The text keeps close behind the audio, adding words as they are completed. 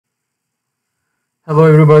Hello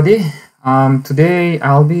everybody. Today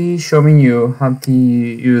I'll be showing you how to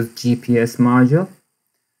use GPS module.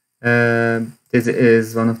 This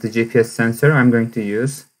is one of the GPS sensor I'm going to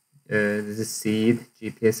use. This is Seed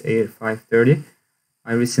GPS Air530.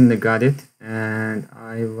 I recently got it and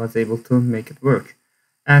I was able to make it work.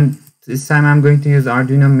 And this time I'm going to use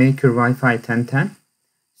Arduino MKR WIFI 1010.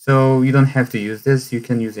 So you don't have to use this. You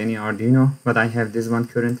can use any Arduino, but I have this one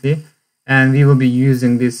currently. And we will be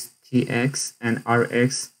using this TX and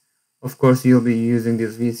RX. Of course, you'll be using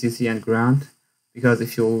this VCC and ground, because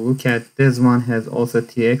if you look at this one has also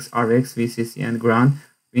TX, RX, VCC and ground.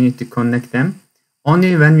 We need to connect them.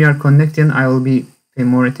 Only when we are connecting, I will be paying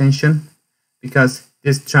more attention, because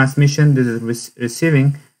this transmission, this is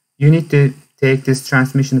receiving. You need to take this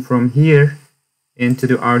transmission from here into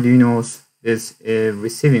the Arduino's this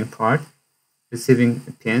receiving part, receiving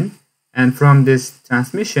pin, and from this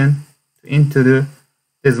transmission into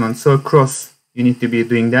this one. So across you need to be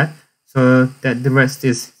doing that, so that the rest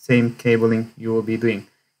is same cabling you will be doing.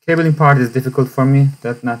 Cabling part is difficult for me,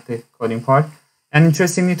 that's not the coding part. And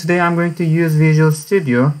interestingly, today I'm going to use Visual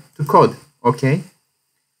Studio to code. Okay,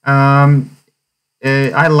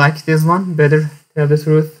 I like this one better, to tell the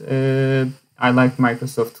truth. I like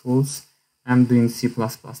Microsoft tools. I'm doing C++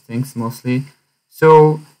 things mostly.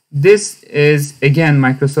 So this is again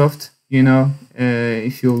Microsoft. You know,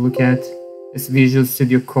 if you look at this Visual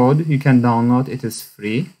Studio Code, you can download it, is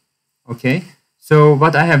free. Okay, so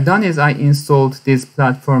what I have done is I installed this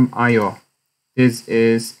platform IO. This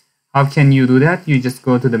is, how can you do that? You just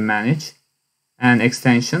go to the manage and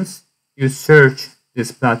extensions, you search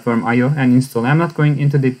this platform IO and install. I'm not going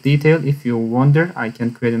into the detail. If you wonder, I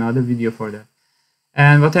can create another video for that.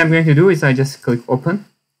 And what I'm going to do is I just click open.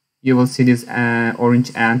 You will see this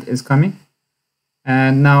orange ant is coming.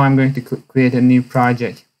 And now I'm going to create a new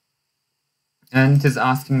project. And it is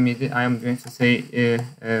asking me, I am going to say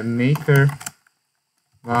MKR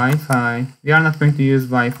Wi-Fi. We are not going to use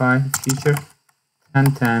Wi-Fi feature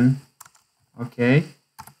 1010. Okay,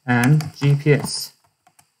 and GPS.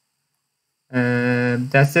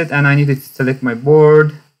 That's it. And I need to select my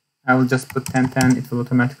board. I will just put 1010. It will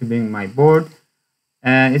automatically bring my board.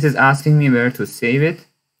 And it is asking me where to save it.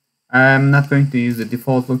 I'm not going to use the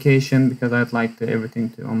default location because I'd like everything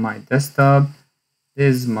to on my desktop.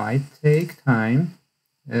 This might take time.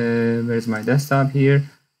 Where's my desktop here?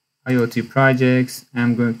 IoT projects.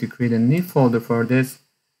 I'm going to create a new folder for this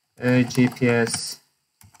GPS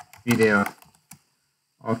video.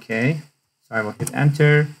 Okay, so I will hit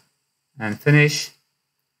enter and finish.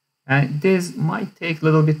 And this might take a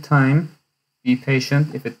little bit time. Be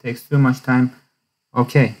patient. If it takes too much time.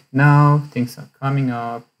 Okay, now things are coming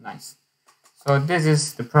up. Nice. So this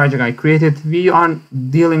is the project I created. We aren't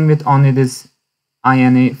dealing with only this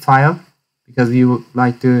INA file, because we would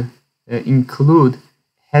like to include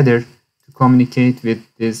header to communicate with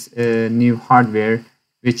this new hardware,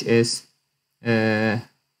 which is where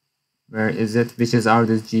is it? Which is our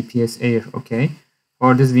this GPS Air. Okay,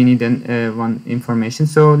 for this we need one information.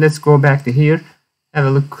 So let's go back to here, have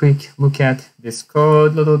a quick look at this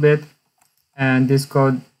code a little bit. And this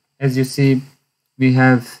code, as you see, we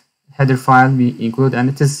have header file we include, and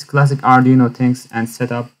it is classic Arduino things and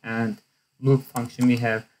setup and loop function we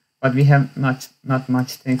have, but we have not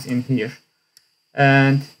much things in here.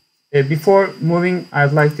 And before moving,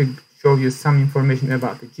 I'd like to show you some information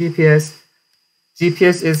about the GPS.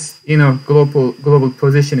 GPS is, you know, global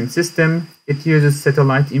positioning system. It uses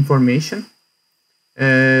satellite information.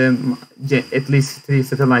 At least 3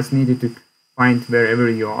 satellites needed to find wherever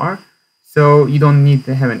you are. So you don't need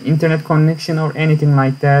to have an internet connection or anything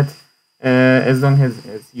like that, as long as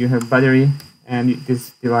you have battery and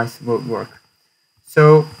this device will work.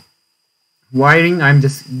 So wiring, I'm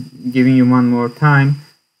just giving you one more time.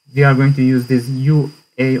 We are going to use this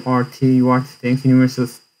UART things, Universal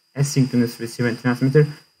Asynchronous Receiver and Transmitter.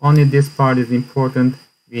 Only this part is important.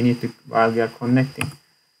 We need to, while we are connecting.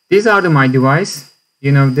 These are my device.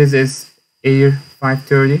 You know, this is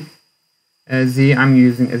Air530. I'm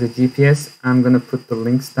using as a GPS. I'm gonna put the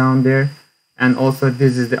links down there, and also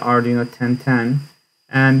this is the Arduino 1010,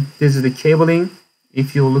 and this is the cabling.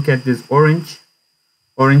 If you look at this orange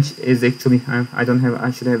is actually,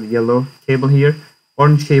 I should have yellow cable here.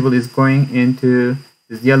 Orange cable is going into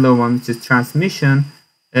this yellow one, which is transmission.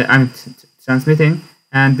 I'm transmitting,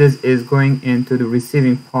 and this is going into the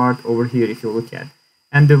receiving part over here. If you look at,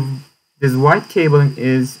 and this white cabling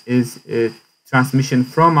is transmission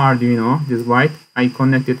from Arduino. This white, I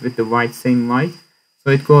connect it with the white, same white, so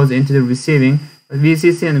it goes into the receiving. But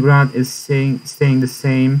VCC and ground is staying the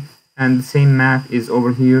same, and the same map is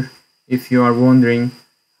over here. If you are wondering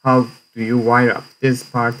how do you wire up, this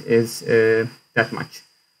part is that much.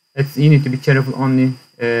 You need to be careful only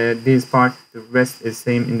this part. The rest is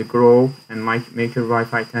same in the grow and maker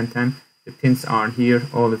Wi-Fi 1010. The pins are here,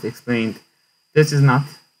 all is explained. This is not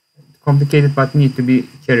complicated, but need to be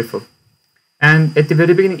careful. And at the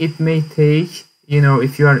very beginning, it may take,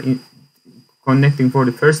 if you are connecting for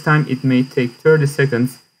the first time, it may take 30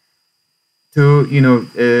 seconds to,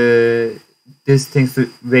 these things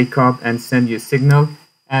to wake up and send you a signal.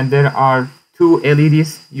 And there are two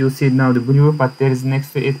LEDs. You'll see now the blue, but there is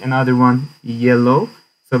next to it another one, yellow.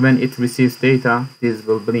 So when it receives data, this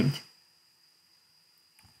will blink.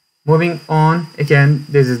 Moving on, again,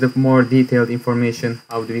 this is the more detailed information.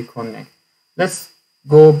 How do we connect? Let's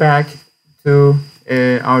go back to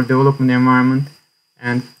our development environment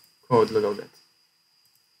and code a little bit.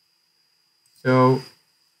 So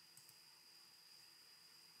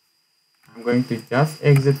I'm going to just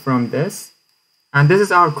exit from this, and this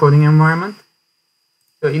is our coding environment.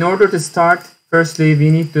 So in order to start, firstly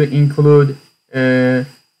we need to include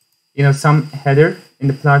some header in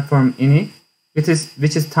the platform ini, which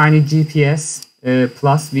is tiny GPS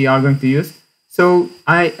plus we are going to use. So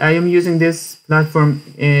I am using this platform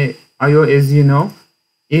IO, as you know.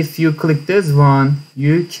 If you click this one,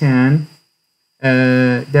 you can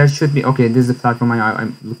there should be, okay, this is the platform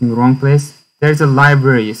I'm looking the wrong place. There's a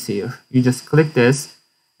library here. You just click this,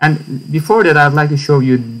 and before that I'd like to show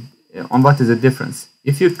you on what is the difference.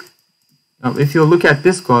 If you look at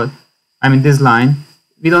this code, this line,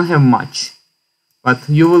 we don't have much, but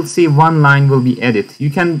you will see one line will be added. You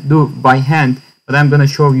can do by hand, but I'm going to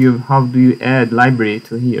show you how do you add library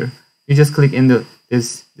to here. You just click in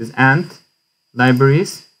this ant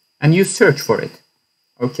libraries and you search for it.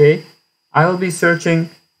 Okay, I will be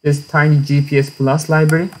searching this tiny GPS plus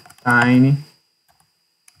library, tiny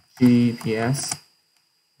GPS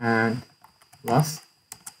and plus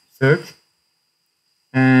search,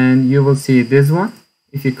 and you will see this one.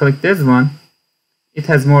 If you click this one, it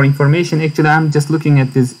has more information. Actually, I'm just looking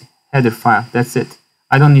at this header file. That's it.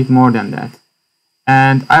 I don't need more than that.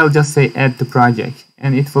 And I'll just say add to project,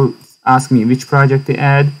 and it will ask me which project to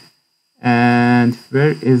add. And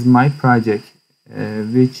where is my project?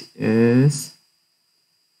 Which is,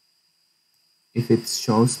 if it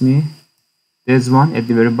shows me, this one at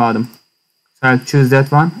the very bottom. So I'll choose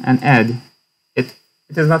that one and add. It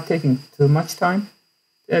is not taking too much time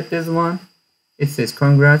to add this one. It says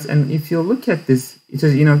congrats, and if you look at this, it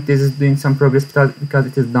is, this is doing some progress because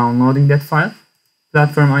it is downloading that file.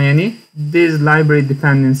 Platform ini, this library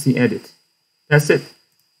dependency edit. That's it.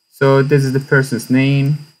 So this is the person's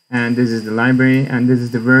name, and this is the library, and this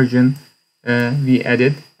is the version we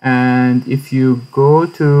added. And if you go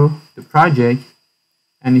to the project,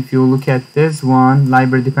 and if you look at this one,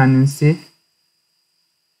 library dependency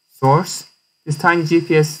source, this tiny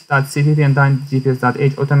GPS.cpp and tiny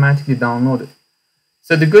GPS.h automatically downloaded.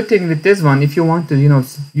 So the good thing with this one, if you want to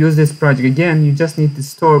use this project again, you just need to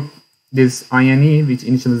store this ini, which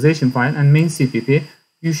initialization file, and main CPP.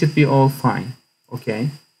 You should be all fine.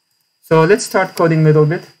 Okay, so let's start coding a little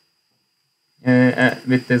bit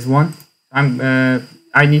with this one.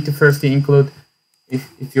 I need to firstly include,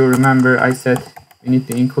 if you remember, I said we need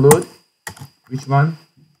to include which one?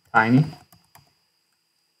 Tiny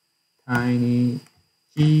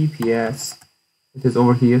GPS. It is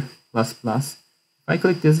over here, plus plus. If I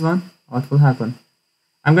click this one, what will happen?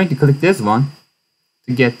 I'm going to click this one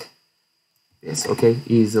to get this, okay,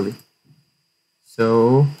 easily.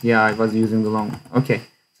 So yeah, I was using the long one. Okay,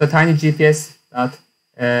 so tiny GPS dot,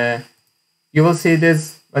 you will see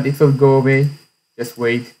this, but it will go away. Just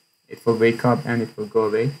wait, it will wake up and it will go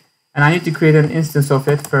away. And I need to create an instance of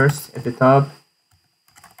it first at the top.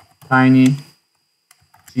 Tiny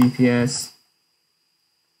GPS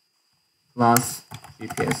plus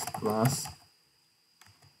GPS plus.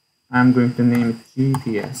 I'm going to name it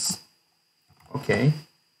GPS. Okay,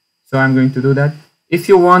 so I'm going to do that. If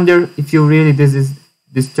you wonder if you really this is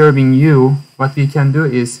disturbing you, what we can do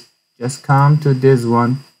is just come to this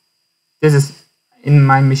one. This is in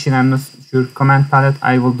my machine, I'm not sure, command palette.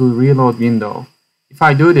 I will do reload window. If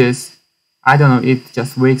I do this, I don't know, it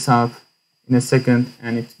just wakes up in a second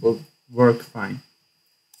and it will work fine.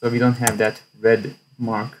 So we don't have that red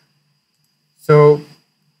mark. So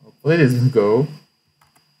hopefully this will go.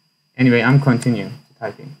 Anyway, I'm continuing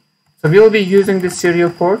typing. So we will be using this serial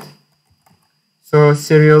port. So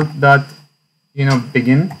serial dot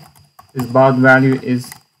begin. This baud value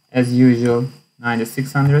is as usual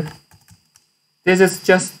 9600. This is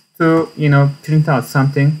just to print out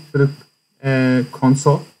something to the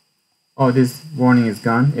console. Oh, this warning is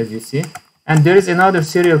gone, as you see. And there is another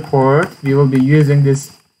serial port. We will be using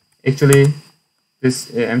this, actually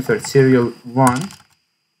this serial 1.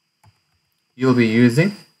 you'll be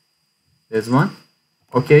using. This one.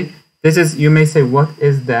 Okay, this is, you may say, what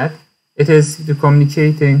is that? It is the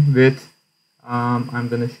communicating with, I'm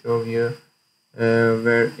gonna show you,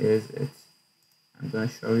 where is it? I'm gonna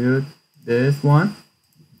show you this one.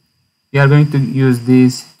 We are going to use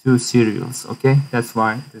these two serials, okay? That's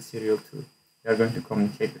why the serial 2. We are going to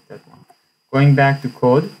communicate with that one. Going back to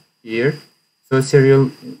code here, so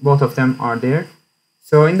serial, both of them are there.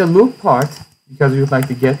 So in the loop part, because we would like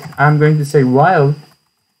to get, I'm going to say while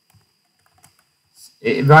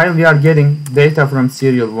we are getting data from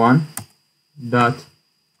serial 1 dot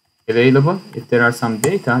available, if there are some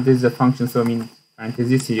data, this is a function, so I mean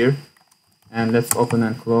parentheses here, and let's open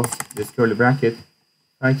and close this curly bracket.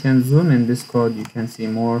 If I can zoom in this code, you can see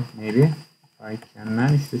more, maybe, if I can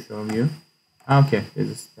manage to show you. Okay, this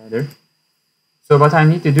is better. So what I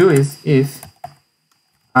need to do is, if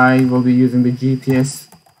I will be using the GPS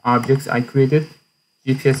objects I created,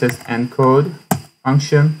 GPS as encode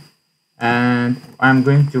function, and I'm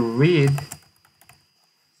going to read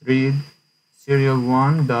serial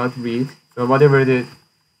 1 dot read. So whatever the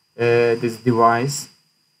this device,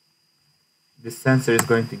 this sensor is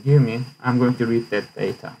going to give me, I'm going to read that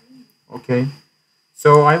data. Okay,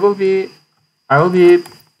 so I will be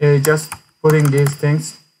just putting these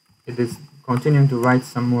things. It is continuing to write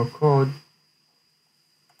some more code.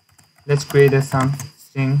 Let's create a some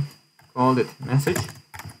string, call it message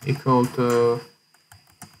equal to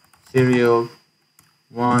serial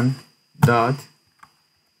 1 dot,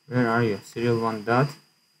 where are you, serial 1 dot,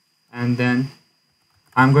 and then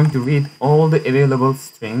I'm going to read all the available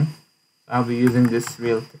string. I'll be using this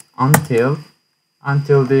real until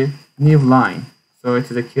the new line. So it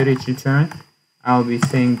is a carriage return. I'll be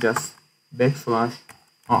saying just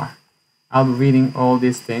 \r. I'll be reading all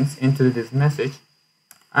these things into this message.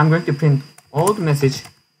 I'm going to print all the message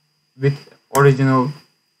with original,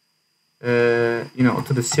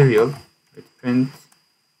 to the serial with print.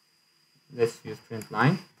 Let's use print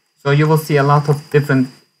line. So you will see a lot of different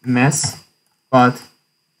mess, but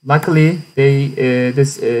luckily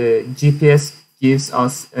this GPS gives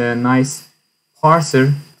us a nice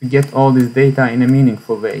parser to get all this data in a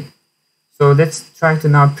meaningful way. So let's try to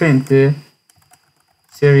now print the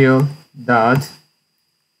serial dot,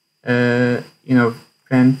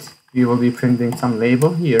 print. We will be printing some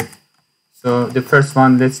label here. So the first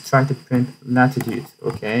one, let's try to print latitude.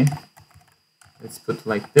 Okay, let's put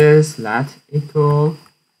like this, lat equal,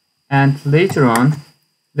 and later on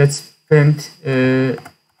let's print the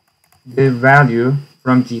value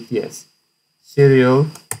from GPS. Serial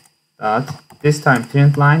dot, this time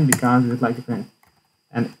print line, because we would like to print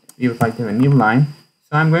and we would like to have a new line.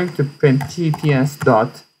 So I'm going to print GPS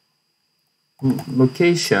dot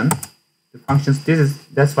location. The functions,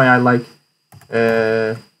 that's why I like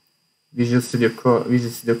Visual Studio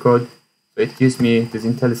Code. So it gives me this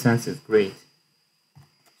IntelliSense is great.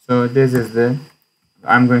 So this is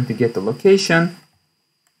I'm going to get the location,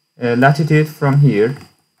 latitude from here.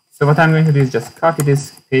 So what I'm going to do is just copy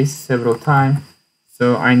this, paste several times.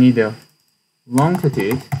 So I need a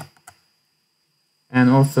longitude and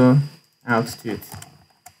also altitude,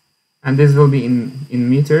 and this will be in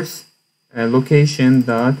meters. Location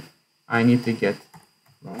dot, I need to get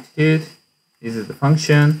longitude. This is the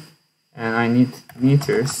function, and I need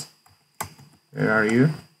meters. Where are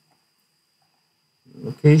you?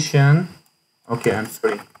 Location. Okay, I'm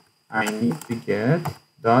sorry. I need to get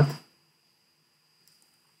dot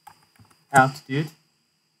altitude,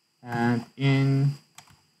 and in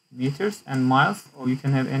meters and miles, or you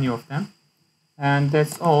can have any of them. And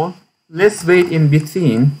that's all. Let's wait in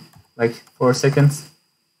between like 4 seconds.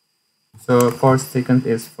 So 4 seconds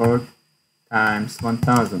is 4 times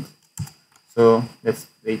 1000. So let's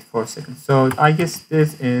wait 4 seconds. So I guess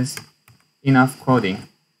this is enough coding.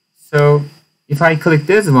 So if I click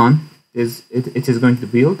this one, it is going to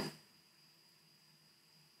build.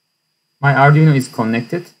 My Arduino is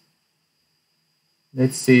connected.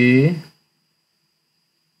 Let's see.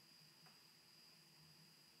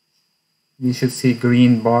 You should see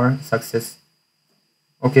green bar, success.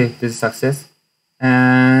 Okay, this is success.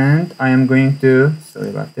 And I am going to, sorry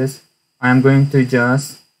about this, I am going to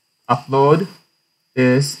just upload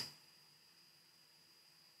this.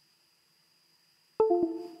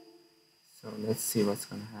 So let's see what's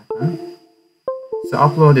going to happen. So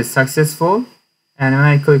upload is successful, and when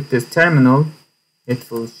I click this terminal, it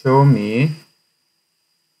will show me,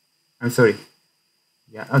 I'm sorry,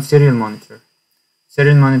 yeah, serial monitor.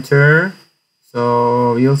 Serial monitor.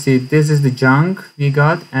 So you'll see this is the junk we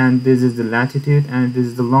got, and this is the latitude, and this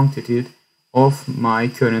is the longitude of my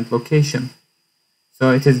current location.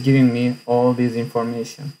 So it is giving me all this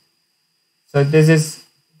information. So this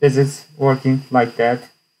this is working like that.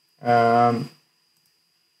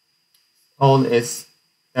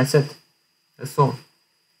 That's it. That's all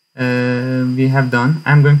we have done.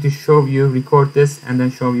 I'm going to show you, record this, and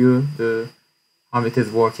then show you how it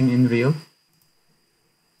is working in real.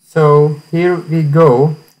 So here we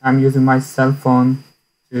go. I'm using my cell phone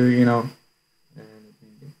to, let me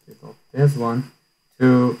get rid of this one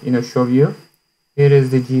to, show you. Here is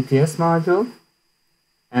the GPS module,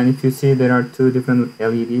 and if you see, there are two different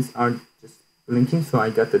LEDs are just blinking, so I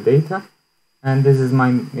got the data. And this is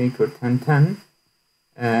my Maker 1010,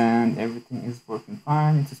 and everything is working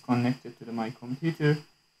fine. It is connected to my computer.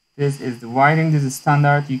 This is the wiring. This is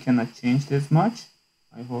standard. You cannot change this much.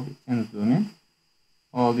 I hope it can zoom in.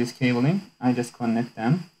 All this cabling, I just connect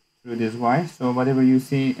them through this wire. So whatever you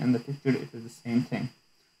see in the picture, it is the same thing.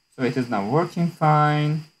 So it is now working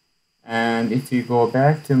fine. And if you go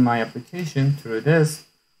back to my application through this,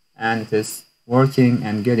 and it is working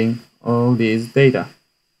and getting all these data.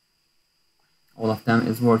 All of them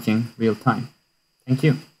is working real time. Thank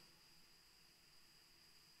you.